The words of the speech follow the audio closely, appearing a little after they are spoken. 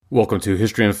Welcome to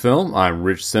History and Film. I'm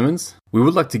Rich Simmons. We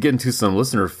would like to get into some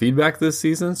listener feedback this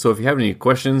season, so if you have any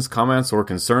questions, comments, or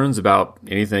concerns about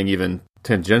anything even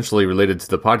tangentially related to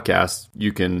the podcast,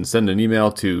 you can send an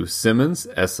email to Simmons,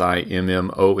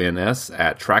 Simmons,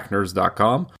 at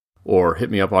tracknerds.com, or hit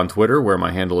me up on Twitter where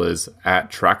my handle is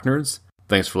 @tracknerds.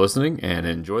 Thanks for listening and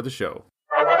enjoy the show.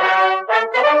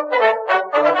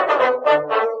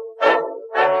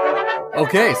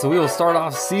 Okay, so we will start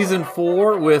off Season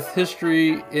 4 with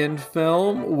History in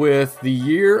Film with The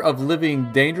Year of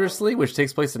Living Dangerously, which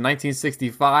takes place in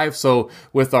 1965. So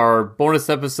with our bonus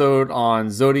episode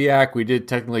on Zodiac, we did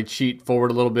technically cheat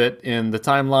forward a little bit in the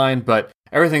timeline, but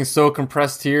everything's so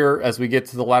compressed here as we get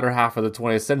to the latter half of the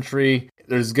 20th century.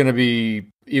 There's going to be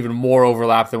even more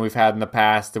overlap than we've had in the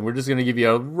past, and we're just going to give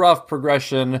you a rough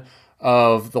progression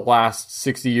of the last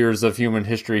 60 years of human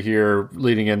history here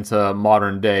leading into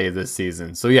modern day this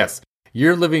season. So yes,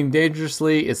 Year Living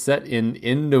Dangerously is set in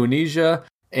Indonesia,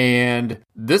 and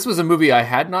this was a movie I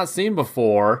had not seen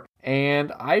before,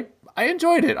 and I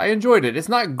enjoyed it. It's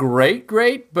not great,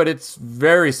 but it's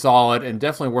very solid and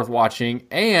definitely worth watching,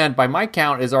 and by my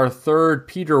count is our third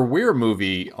Peter Weir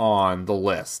movie on the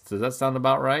list. Does that sound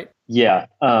about right? Yeah,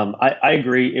 I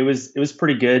agree. It was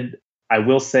pretty good. I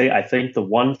will say, I think the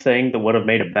one thing that would have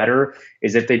made it better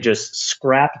is if they just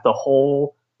scrapped the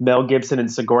whole Mel Gibson and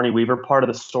Sigourney Weaver part of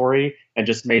the story and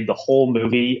just made the whole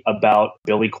movie about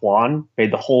Billy Kwan,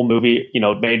 made the whole movie,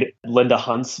 made Linda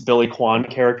Hunt's Billy Kwan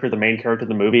character the main character of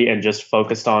the movie and just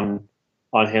focused on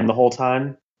him the whole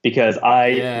time. Because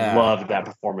I loved that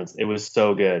performance. It was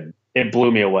so good. It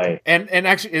blew me away. And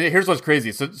actually, here's what's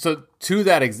crazy. So to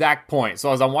that exact point,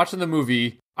 so as I'm watching the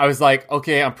movie, I was like,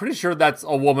 okay, I'm pretty sure that's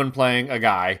a woman playing a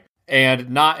guy, and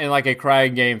not in like a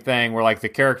crying game thing where like the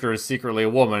character is secretly a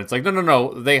woman. It's like,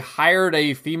 no. They hired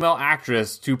a female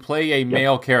actress to play a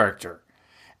male character.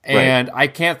 And right. I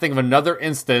can't think of another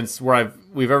instance where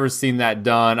we've ever seen that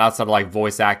done outside of like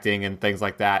voice acting and things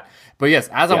like that. But yes,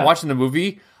 as I'm watching the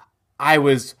movie, I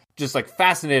was just like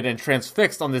fascinated and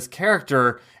transfixed on this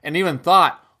character and even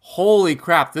thought, holy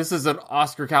crap, this is an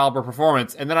Oscar caliber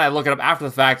performance. And then I look it up after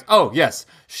the fact. Oh, yes,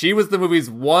 she was the movie's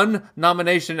one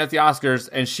nomination at the Oscars,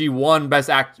 and she won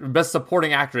Best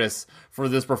Supporting Actress for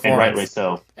this performance. And rightly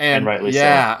so. And rightly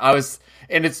so.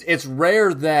 And it's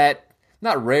rare that,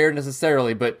 not rare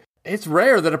necessarily, but it's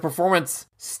rare that a performance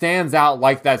stands out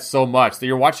like that so much. That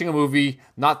you're watching a movie,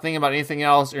 not thinking about anything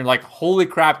else, and you're like, holy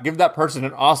crap, give that person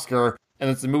an Oscar. And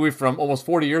it's a movie from almost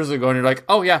 40 years ago, and you're like,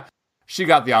 oh yeah, she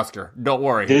got the Oscar. Don't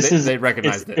worry. They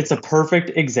recognized it. It's a perfect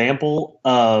example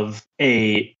of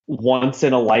a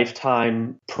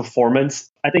once-in-a-lifetime performance.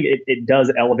 I think it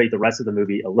does elevate the rest of the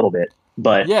movie a little bit.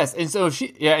 But yes, and so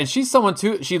she's someone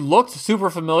too. She looked super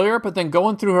familiar, but then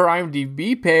going through her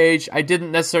IMDb page, I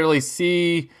didn't necessarily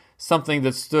see something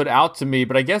that stood out to me.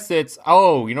 But I guess it's,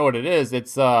 you know what it is?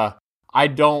 It's I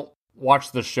don't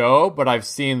watch the show, but I've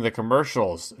seen the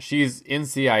commercials. She's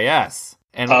NCIS.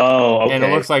 And it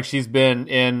looks like she's been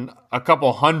in a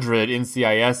couple hundred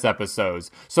NCIS episodes.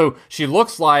 So she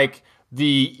looks like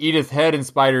the Edith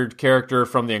Head-inspired character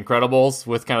from The Incredibles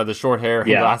with kind of the short hair and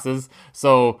glasses.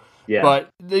 So, but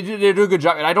they do a good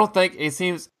job. And I don't think it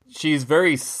seems she's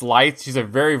very slight. She's a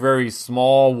very, very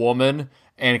small woman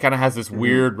and kind of has this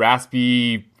weird,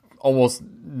 raspy, almost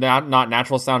not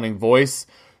natural-sounding voice.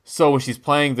 So when she's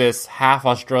playing this half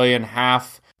Australian,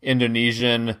 half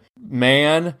Indonesian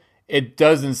man, it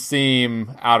doesn't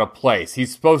seem out of place.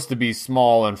 He's supposed to be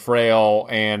small and frail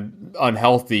and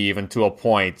unhealthy even to a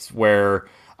point where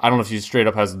I don't know if he straight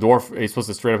up has he's supposed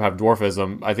to straight up have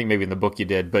dwarfism. I think maybe in the book you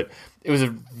did, but it was a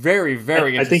very,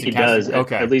 very interesting I think he does.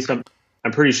 Okay. At least I'm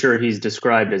pretty sure he's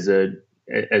described as a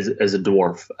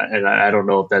dwarf. And I don't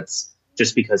know if that's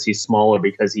just because he's small or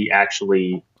because he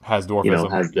actually has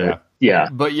dwarfism.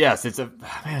 But yes, it's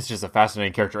just a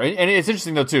fascinating character. And it's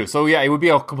interesting though too. So yeah, it would be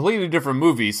a completely different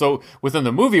movie. So within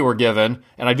the movie we're given,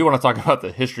 and I do want to talk about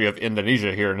the history of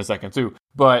Indonesia here in a second too,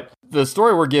 but the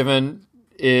story we're given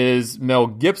is Mel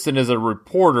Gibson is a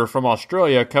reporter from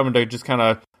Australia coming to just kind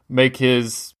of make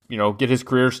his, get his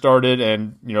career started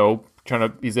and,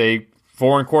 he's a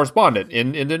foreign correspondent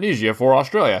in Indonesia for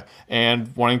Australia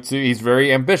and he's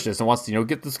very ambitious and wants to,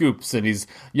 get the scoops, and he's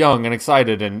young and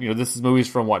excited. And, this is movies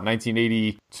from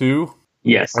 1982?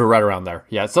 Yes. Or right around there.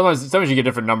 Yeah. Sometimes you get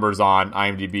different numbers on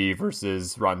IMDb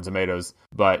versus Rotten Tomatoes.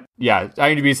 But yeah,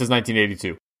 IMDb says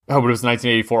 1982. Oh, but it was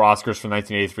 1984 Oscars for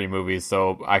 1983 movies.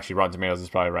 So actually Rotten Tomatoes is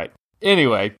probably right.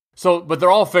 Anyway, but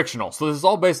they're all fictional. So this is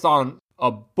all based on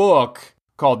a book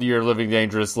called The Year Living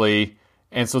Dangerously.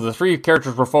 And so the three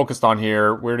characters we're focused on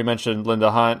here, we already mentioned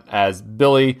Linda Hunt as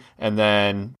Billy, and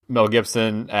then Mel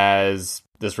Gibson as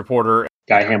this reporter,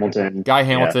 Guy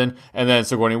Hamilton, and then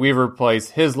Sigourney Weaver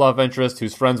plays his love interest,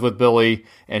 who's friends with Billy,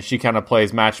 and she kind of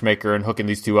plays matchmaker and hooking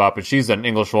these two up, and she's an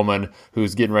English woman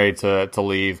who's getting ready to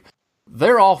leave.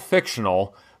 They're all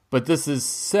fictional, but this is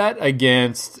set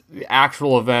against the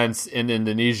actual events in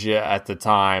Indonesia at the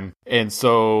time, and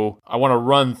so I want to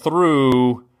run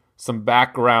through some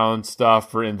background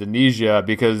stuff for Indonesia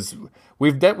because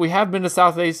we have been to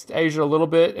Southeast Asia a little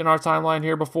bit in our timeline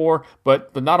here before,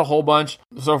 but not a whole bunch.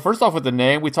 So first off with the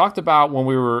name, we talked about when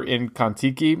we were in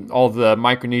Kontiki, all the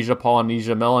Micronesia,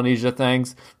 Polynesia, Melanesia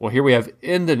things. Well, here we have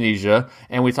Indonesia,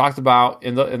 and we talked about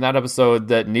in that episode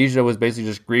that Nesia was basically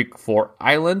just Greek for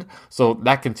island. So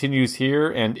that continues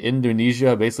here, and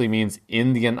Indonesia basically means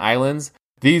Indian islands.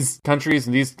 These countries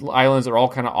and these islands are all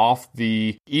kind of off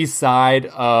the east side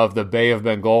of the Bay of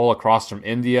Bengal across from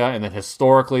India. And then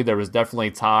historically, there was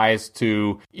definitely ties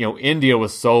to, India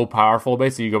was so powerful.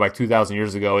 Basically, you go back 2,000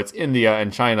 years ago, it's India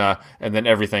and China and then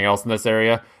everything else in this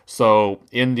area. So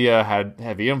India had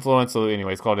heavy influence. So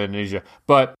anyway, it's called Indonesia.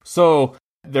 But so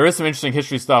there is some interesting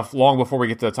history stuff long before we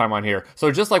get to the timeline here.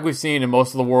 So just like we've seen in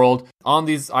most of the world, on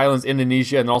these islands,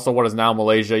 Indonesia and also what is now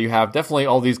Malaysia, you have definitely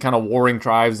all these kind of warring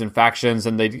tribes and factions,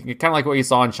 and they kind of like what you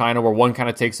saw in China, where one kind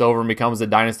of takes over and becomes a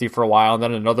dynasty for a while, and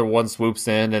then another one swoops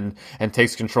in and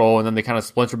takes control, and then they kind of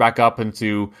splinter back up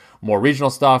into more regional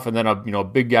stuff, and then a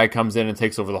big guy comes in and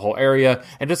takes over the whole area,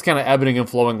 and just kind of ebbing and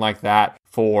flowing like that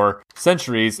for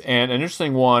centuries. And an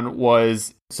interesting one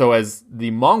was, so as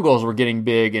the Mongols were getting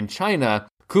big in China,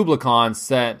 Kublai Khan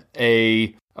sent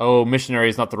missionary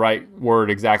is not the right word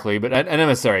exactly, but an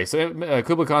emissary. So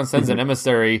Kublai Khan sends an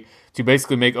emissary to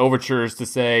basically make overtures to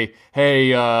say,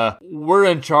 hey, we're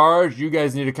in charge. You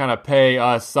guys need to kind of pay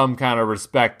us some kind of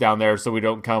respect down there so we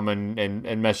don't come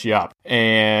and mess you up.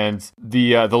 And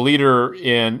the leader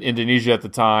in Indonesia at the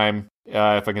time,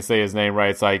 if I can say his name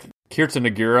right, it's like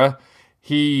Kertanegara.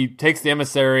 He takes the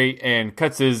emissary and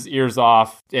cuts his ears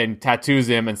off and tattoos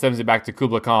him and sends it back to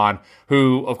Kublai Khan,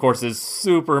 who, of course, is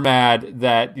super mad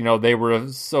that, they were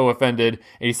so offended.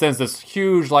 And he sends this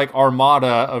huge, armada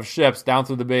of ships down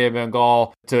through the Bay of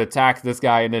Bengal to attack this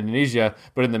guy in Indonesia.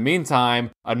 But in the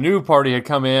meantime, a new party had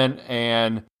come in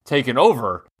and taken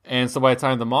over. And so by the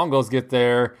time the Mongols get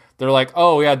there, they're like,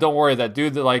 oh, yeah, don't worry. That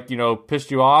dude that,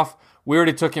 pissed you off, we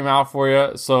already took him out for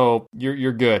you, so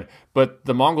you're good. But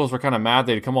the Mongols were kind of mad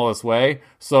they'd come all this way.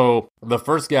 So the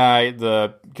first guy,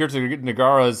 the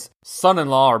Kertanegara's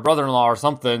son-in-law or brother-in-law or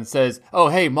something, says, oh,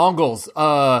 hey, Mongols,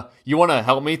 you want to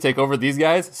help me take over these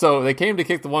guys? So they came to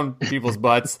kick the one people's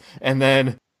butts and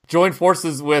then joined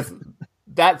forces with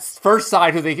that first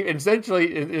side who they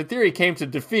essentially, in theory, came to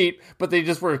defeat, but they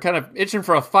just were kind of itching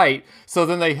for a fight. So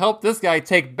then they helped this guy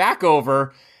take back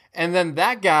over, and then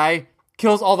that guy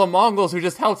kills all the Mongols who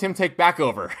just helped him take back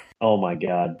over. Oh my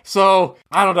God. So,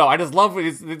 I don't know. I just love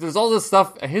there's all this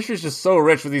stuff. History is just so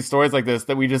rich with these stories like this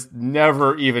that we just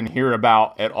never even hear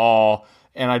about at all.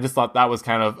 And I just thought that was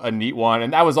kind of a neat one.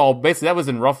 And that was all, basically, that was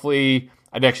in roughly,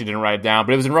 I actually didn't write it down,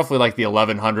 but it was in roughly the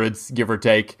 1100s, give or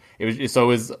take. It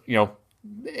was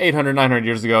 800, 900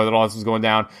 years ago that all this was going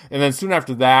down. And then soon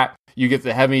after that, you get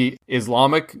the heavy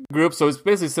Islamic group. So it's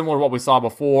basically similar to what we saw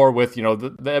before with,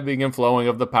 the ebbing and flowing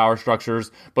of the power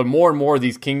structures. But more and more of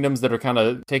these kingdoms that are kind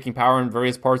of taking power in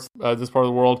various parts of this part of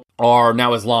the world are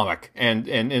now Islamic. And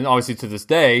obviously to this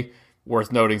day,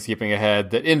 worth noting, skipping ahead,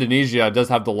 that Indonesia does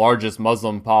have the largest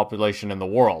Muslim population in the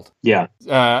world. Yeah.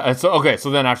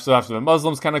 So then after the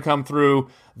Muslims kind of come through,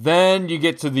 then you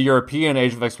get to the European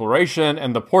age of exploration,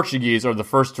 and the Portuguese are the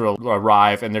first to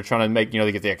arrive, and they're trying to make,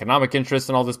 they get the economic interest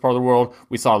in all this part of the world.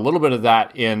 We saw a little bit of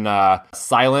that in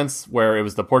Silence, where it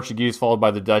was the Portuguese followed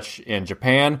by the Dutch in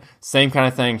Japan. Same kind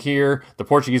of thing here. The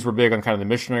Portuguese were big on kind of the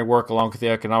missionary work along with the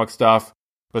economic stuff.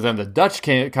 But then the Dutch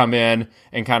come in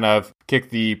and kind of kick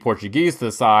the Portuguese to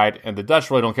the side, and the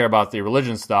Dutch really don't care about the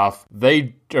religion stuff.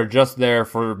 They are just there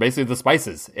for basically the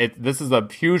spices. This is a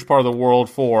huge part of the world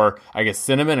for, I guess,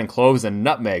 cinnamon and cloves and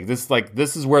nutmeg. This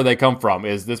is where they come from,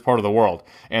 is this part of the world.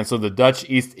 And so the Dutch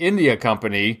East India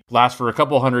Company lasts for a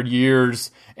couple hundred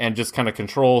years and just kind of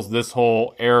controls this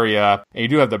whole area. And you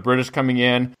do have the British coming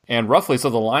in, and roughly, so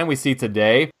the line we see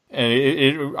today,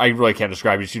 and I really can't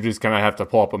describe it. You just kind of have to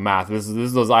pull up a map. This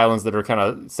is those islands that are kind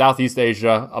of Southeast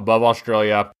Asia, above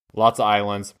Australia. Lots of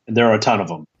islands. There are a ton of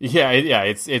them. Yeah,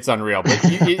 it's unreal. But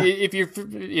if you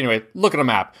anyway, look at a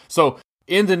map. So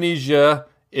Indonesia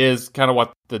is kind of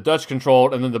what the Dutch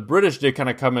controlled, and then the British did kind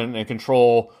of come in and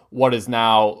control what is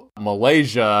now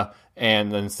Malaysia.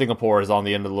 And then Singapore is on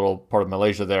the end of the little part of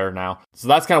Malaysia there now. So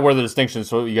that's kind of where the distinction.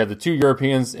 So you have the two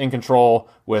Europeans in control,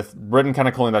 with Britain kind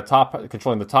of controlling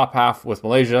the top half with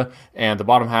Malaysia, and the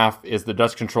bottom half is the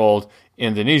Dutch-controlled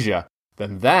Indonesia.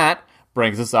 Then that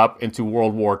brings us up into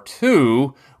World War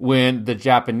II, when the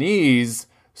Japanese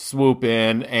swoop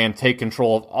in and take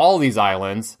control of all these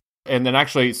islands. And then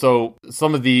actually, so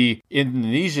some of the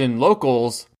Indonesian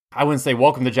locals, I wouldn't say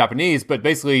welcome the Japanese, but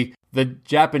basically the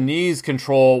Japanese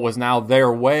control was now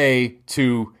their way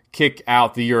to kick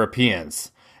out the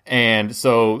Europeans. And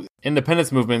so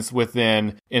independence movements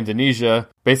within Indonesia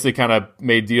basically kind of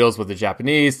made deals with the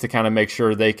Japanese to kind of make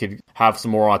sure they could have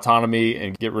some more autonomy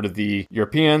and get rid of the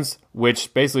Europeans,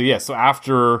 which basically, so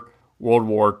after World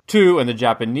War II and the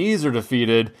Japanese are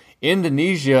defeated,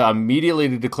 Indonesia immediately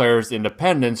declares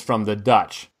independence from the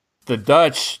Dutch. The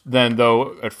Dutch then,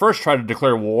 though, at first tried to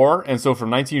declare war, and so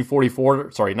from 1945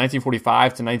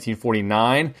 to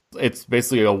 1949, it's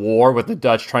basically a war with the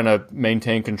Dutch trying to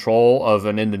maintain control of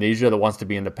an Indonesia that wants to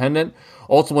be independent.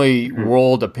 Ultimately,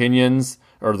 world opinions,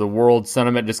 or the world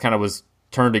sentiment, just kind of was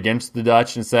turned against the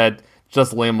Dutch and said,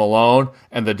 just leave them alone,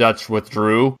 and the Dutch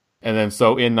withdrew. And then so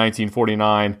in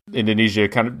 1949, Indonesia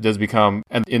kind of does become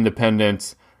an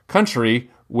independent country,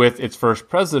 with its first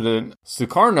president,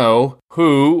 Sukarno,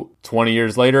 who 20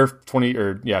 years later, 20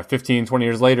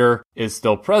 years later, is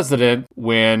still president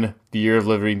when the Year of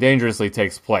Living Dangerously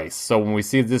takes place. So when we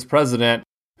see this president,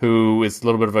 who is a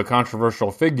little bit of a controversial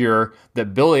figure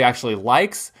that Billy actually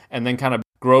likes and then kind of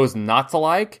grows not to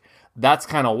like, that's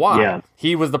kind of why. Yeah.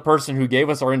 He was the person who gave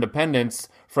us our independence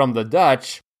from the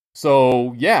Dutch.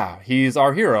 So yeah, he's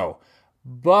our hero.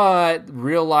 But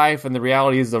real life and the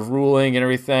realities of ruling and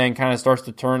everything kind of starts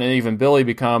to turn, and even Billy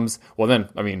becomes,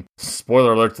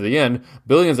 spoiler alert to the end,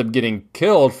 Billy ends up getting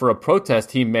killed for a protest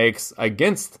he makes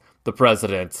against the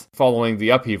president following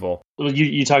the upheaval. Well,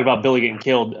 you talk about Billy getting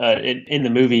killed. In the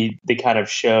movie, they kind of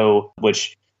show,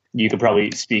 which you could probably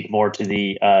speak more to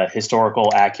the historical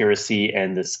accuracy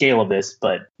and the scale of this,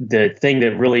 but the thing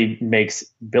that really makes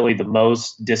Billy the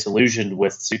most disillusioned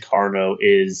with Sukarno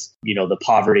is, the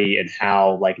poverty and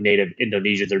how native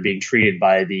Indonesians are being treated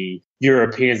by the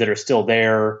Europeans that are still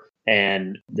there,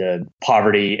 and the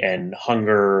poverty and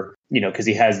hunger, because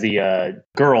he has the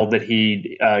girl that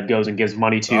he goes and gives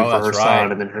money to for her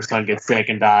son, and then her son gets sick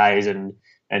and dies, and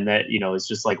that, it's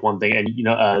just one thing.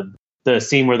 And, the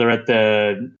scene where they're at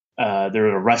they're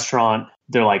in a restaurant,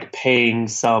 they're paying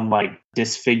some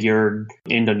disfigured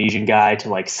Indonesian guy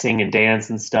to sing and dance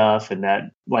and stuff, and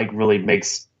that really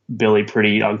makes Billy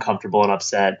pretty uncomfortable and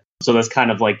upset. So that's kind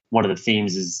of one of the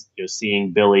themes is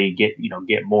seeing Billy get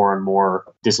more and more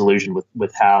disillusioned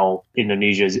with how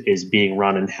Indonesia is being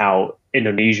run and how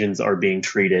Indonesians are being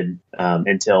treated,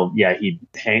 until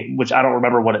which I don't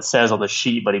remember what it says on the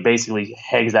sheet, but he basically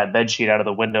hangs that bed sheet out of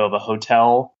the window of a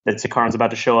hotel that Sukarno's about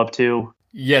to show up to.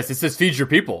 Yes, it says feed your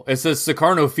people. It says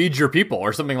Sukarno feed your people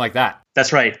or something like that.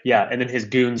 That's right. Yeah. And then his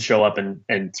goons show up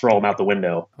and throw him out the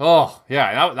window. Oh,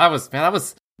 yeah.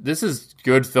 This is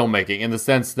good filmmaking in the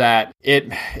sense that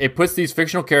it puts these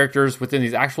fictional characters within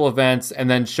these actual events and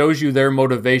then shows you their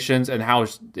motivations and how,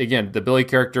 again, the Billy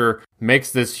character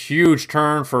makes this huge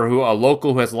turn for a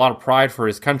local who has a lot of pride for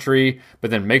his country,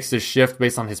 but then makes this shift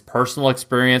based on his personal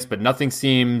experience, but nothing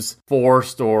seems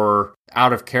forced or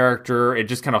out of character. It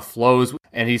just kind of flows,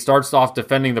 and he starts off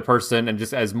defending the person, and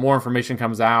just as more information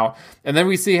comes out, and then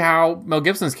we see how Mel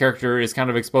Gibson's character is kind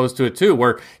of exposed to it too,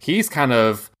 where he's kind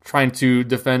of trying to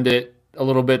defend it a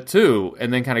little bit too,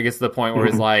 and then kind of gets to the point where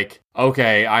he's like,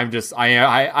 okay, I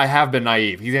have been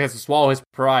naive. He has to swallow his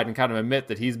pride and kind of admit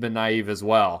that he's been naive as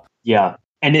well. Yeah.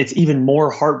 And it's even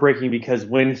more heartbreaking because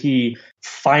when he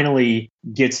finally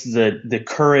gets the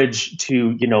courage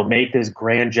to, make this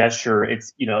grand gesture,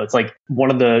 it's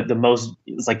one of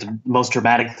the most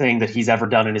dramatic thing that he's ever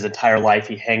done in his entire life.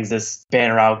 He hangs this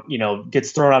banner out,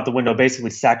 gets thrown out the window,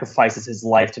 basically sacrifices his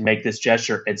life to make this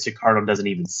gesture. And Sukarno doesn't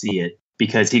even see it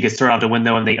because he gets thrown out the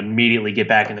window and they immediately get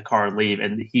back in the car and leave.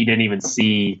 And he didn't even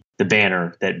see the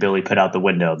banner that Billy put out the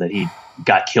window that he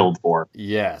got killed for.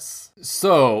 Yes.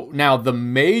 So now the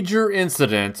major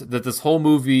incident that this whole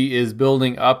movie is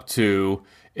building up to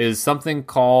is something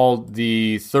called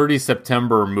the 30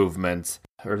 September movement.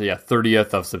 Or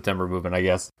 30th of September movement, I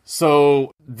guess.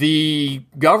 So the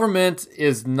government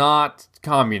is not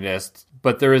communist,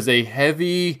 but there is a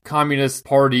heavy communist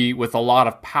party with a lot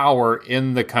of power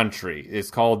in the country.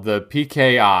 It's called the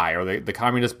PKI, or the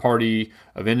Communist Party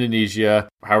of Indonesia.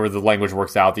 However the language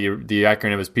works out, the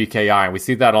acronym is PKI. And we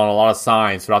see that on a lot of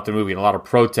signs throughout the movie and a lot of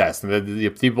protests. And the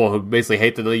people who basically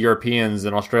hate that the Europeans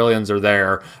and Australians are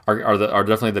there are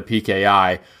definitely the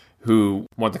PKI, who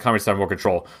want the communists to have more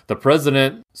control. The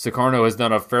president, Sukarno, has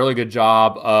done a fairly good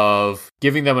job of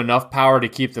giving them enough power to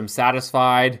keep them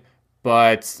satisfied,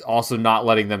 but also not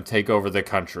letting them take over the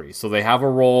country. So they have a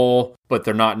role, but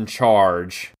they're not in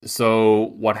charge.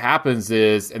 So what happens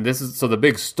is, and this is, so the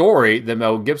big story that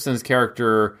Mel Gibson's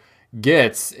character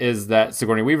gets is that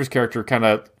Sigourney Weaver's character kind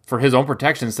of, for his own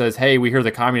protection, says, hey, we hear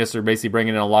the communists are basically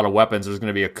bringing in a lot of weapons. There's going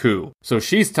to be a coup. So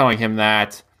she's telling him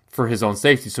that for his own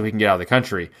safety so he can get out of the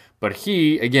country. But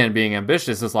he, again, being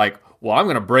ambitious, is like, well, I'm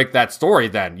going to break that story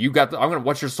then.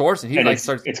 What's your source? And he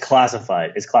starts. It's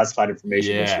classified. It's classified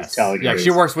information that she's telling you. Yeah,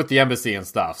 she works with the embassy and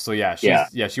stuff. So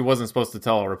she wasn't supposed to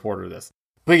tell a reporter this.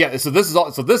 But yeah, so this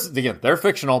is again, they're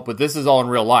fictional, but this is all in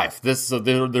real life.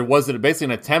 There was basically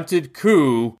an attempted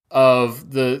coup of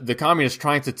the communists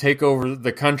trying to take over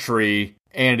the country,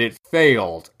 and it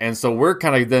failed. And so we're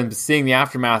kind of then seeing the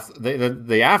aftermath.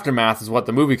 The aftermath is what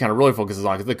the movie kind of really focuses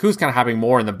on, because the coup's kind of happening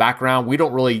more in the background. We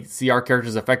don't really see our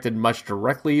characters affected much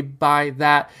directly by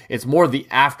that. It's more the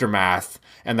aftermath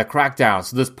and the crackdown.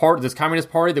 So this communist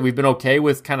party that we've been okay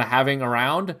with kind of having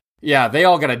around, yeah, they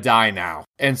all gotta die now.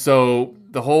 And so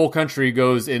the whole country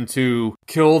goes into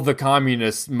kill the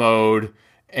communist mode,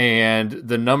 and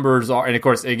the numbers are, and of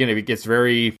course, again, it gets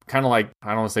very kind of like, I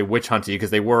don't want to say witch hunty, because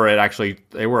they were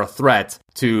a threat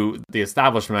to the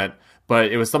establishment,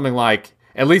 but it was something like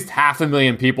at least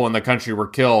 500,000 people in the country were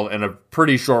killed in a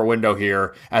pretty short window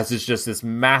here, as it's just this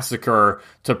massacre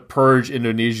to purge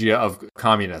Indonesia of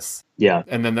communists. Yeah.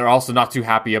 And then they're also not too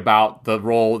happy about the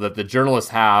role that the journalists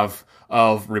have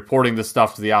of reporting this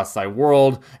stuff to the outside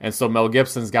world. And so Mel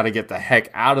Gibson's got to get the heck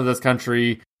out of this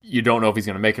country. You don't know if he's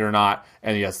going to make it or not.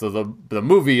 And yes, so the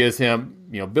movie is him,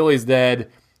 Billy's dead.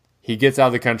 He gets out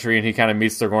of the country and he kind of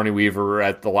meets Sigourney Weaver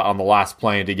on the last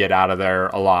plane to get out of there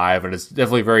alive. And it's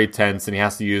definitely very tense, and he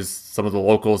has to use some of the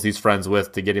locals he's friends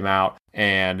with to get him out.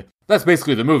 And that's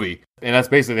basically the movie. And that's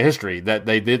basically the history that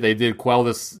they did quell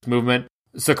this movement.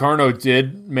 Sukarno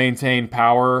did maintain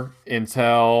power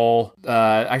until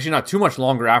actually not too much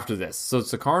longer after this. So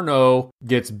Sukarno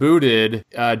gets booted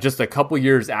just a couple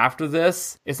years after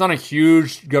this. It's not a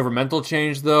huge governmental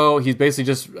change, though. He's basically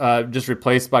just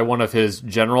replaced by one of his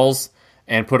generals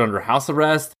and put under house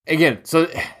arrest. Again, so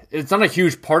it's not a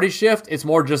huge party shift. It's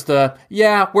more just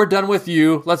we're done with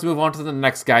you. Let's move on to the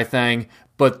next guy thing.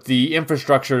 But the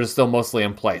infrastructure is still mostly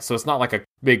in place. So it's not like a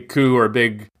big coup or a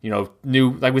big,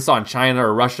 new, like we saw in China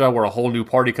or Russia, where a whole new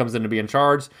party comes in to be in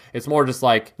charge. It's more just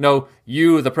like, no,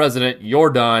 you, the president, you're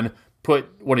done.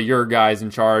 Put one of your guys in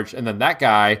charge. And then that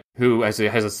guy, who actually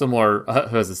has a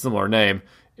similar name,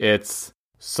 it's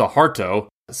Suharto.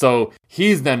 So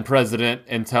he's then president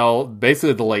until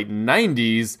basically the late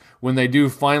 90s, when they do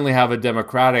finally have a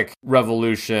democratic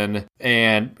revolution,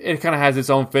 and it kind of has its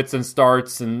own fits and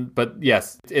starts. But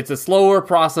yes, it's a slower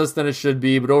process than it should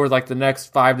be. But over like the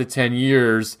next 5 to 10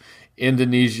 years,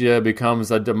 Indonesia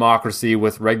becomes a democracy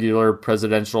with regular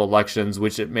presidential elections,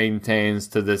 which it maintains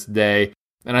to this day.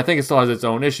 And I think it still has its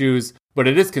own issues, but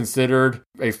it is considered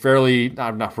a fairly,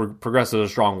 not progressive is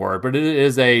a strong word, but it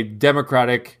is a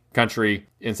democratic country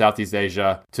in Southeast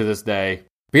Asia to this day.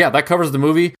 But yeah, that covers the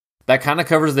movie. That kind of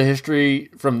covers the history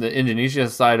from the Indonesia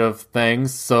side of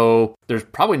things. So there's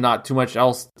probably not too much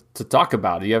else to talk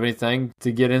about. Do you have anything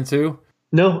to get into?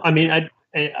 No, I mean,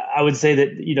 I would say that,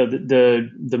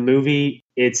 the movie,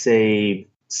 it's a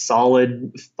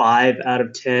solid 5 out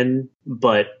of 10,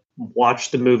 but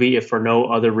watch the movie if for no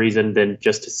other reason than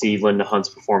just to see Linda Hunt's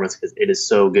performance, because it is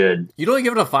so good. You'd only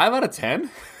give it a 5 out of 10?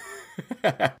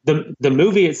 The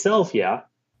movie itself, yeah.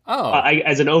 Oh,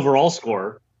 as an overall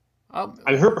score, I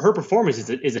mean, her performance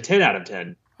is a 10 out of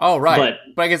 10. Oh, right.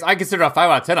 But I guess I consider a 5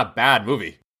 out of 10 a bad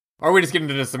movie. Or are we just getting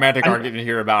into the semantic argument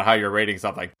here about how you're rating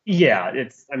something? Yeah,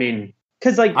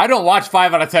 because like, I don't watch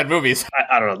 5 out of 10 movies.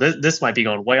 I don't know. This might be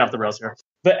going way off the rails here.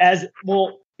 But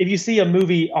if you see a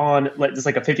movie on just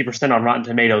like a 50% on Rotten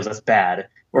Tomatoes, that's bad.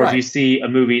 Or if you see a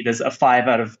movie that's a 5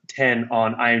 out of 10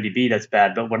 on IMDb, that's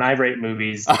bad. But when I rate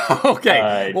movies,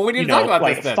 okay, well, we need to talk about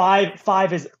this then.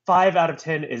 5 out of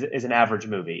 10 is an average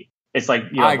movie. It's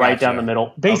like right down the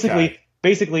middle. Basically,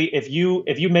 if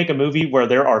you make a movie where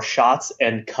there are shots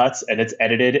and cuts and it's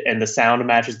edited and the sound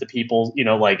matches the people,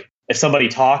 like if somebody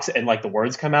talks and like the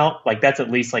words come out, like that's at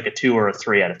least like a 2 or a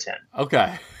 3 out of 10.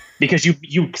 Okay. Because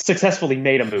you successfully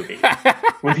made a movie.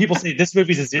 When people say this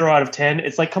movie's a 0 out of 10,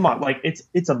 it's like, come on, like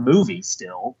it's a movie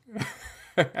still.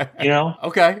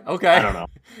 Okay. I don't know.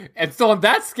 And so on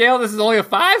that scale, this is only a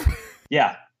 5?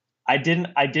 Yeah. I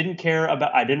didn't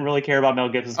really care about Mel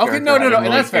Gibson's character. Okay, no, and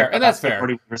that's fair. And that's fair.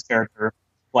 Character.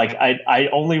 Like I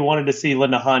only wanted to see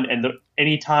Linda Hunt, and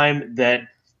any time that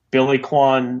Billy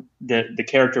Kwan, the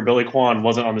character Billy Kwan,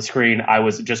 wasn't on the screen, I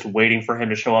was just waiting for him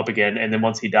to show up again. And then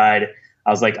once he died, I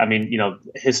was like, I mean,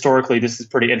 historically this is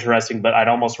pretty interesting, but I'd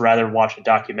almost rather watch a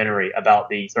documentary about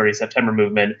the 30 September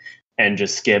movement and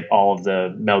just skip all of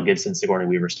the Mel Gibson, Sigourney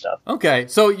Weaver stuff. Okay,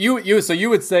 so you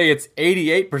would say it's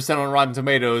 88% on Rotten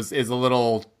Tomatoes is a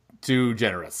little too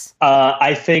generous.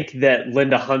 I think that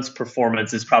Linda Hunt's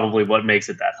performance is probably what makes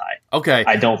it that high. Okay.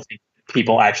 I don't think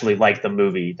people actually like the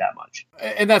movie that much.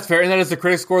 And that's fair. And that is the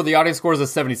critic score. The audience score is a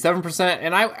 77%.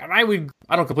 And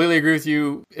I don't completely agree with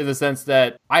you in the sense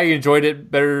that I enjoyed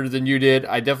it better than you did.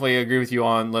 I definitely agree with you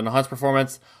on Linda Hunt's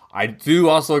performance. I do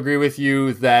also agree with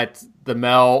you that the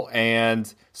Mel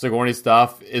and Sigourney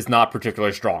stuff is not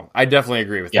particularly strong. I definitely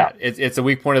agree with that. It's a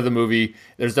weak point of the movie.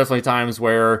 There's definitely times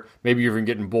where maybe you're even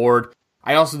getting bored.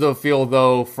 I also do feel,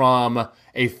 though, from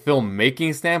a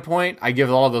filmmaking standpoint, I give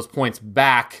all of those points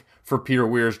back for Peter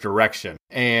Weir's direction.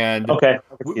 And okay,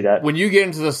 I can see that. When you get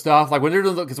into the stuff, like when they're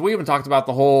doing, because we even talked about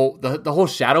the whole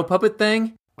shadow puppet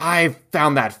thing, I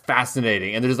found that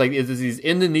fascinating. And there's these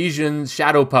Indonesian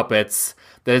shadow puppets.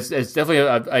 It's definitely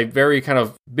a very kind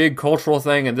of big cultural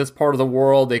thing in this part of the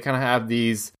world. They kind of have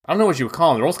these, I don't know what you would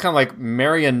call them. They're almost kind of like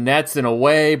marionettes in a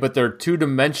way, but they're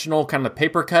two-dimensional kind of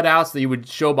paper cutouts that you would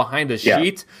show behind a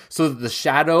sheet. So that the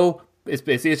shadow,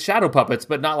 it's shadow puppets,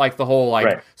 but not like the whole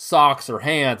socks or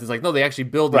hands. It's like, no, they actually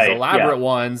build these elaborate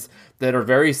ones that are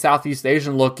very Southeast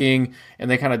Asian looking,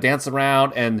 and they kind of dance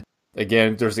around. And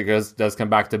again, it does come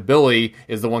back to Billy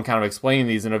is the one kind of explaining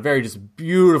these in a very just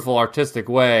beautiful artistic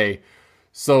way.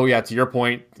 So yeah, to your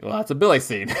point, well, that's a Billy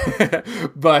scene,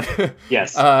 but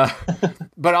yes.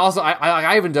 But also,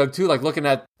 I even dug too, like looking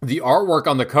at the artwork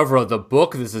on the cover of the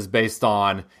book this is based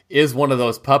on is one of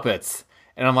those puppets,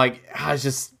 and I'm like, it's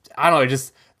just, I don't know,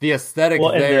 just the aesthetic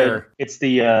there.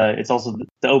 It's also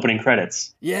the opening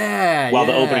credits. Yeah. While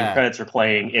the opening credits are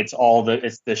playing, it's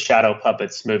the shadow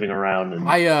puppets moving around. And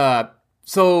I'd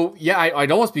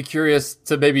almost be curious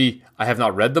to maybe, I have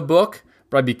not read the book,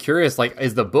 but I'd be curious, like,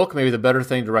 is the book maybe the better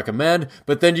thing to recommend?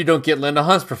 But then you don't get Linda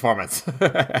Hunt's performance.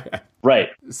 Right.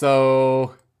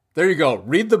 So there you go.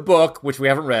 Read the book, which we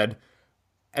haven't read,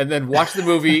 and then watch the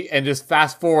movie and just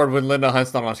fast forward when Linda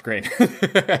Hunt's not on screen.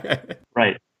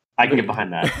 Right. I can get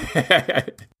behind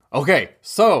that. Okay,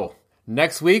 so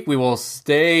next week we will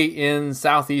stay in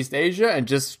Southeast Asia and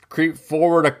just creep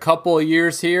forward a couple of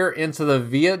years here into the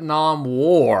Vietnam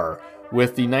War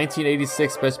with the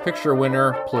 1986 Best Picture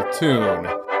winner, Platoon.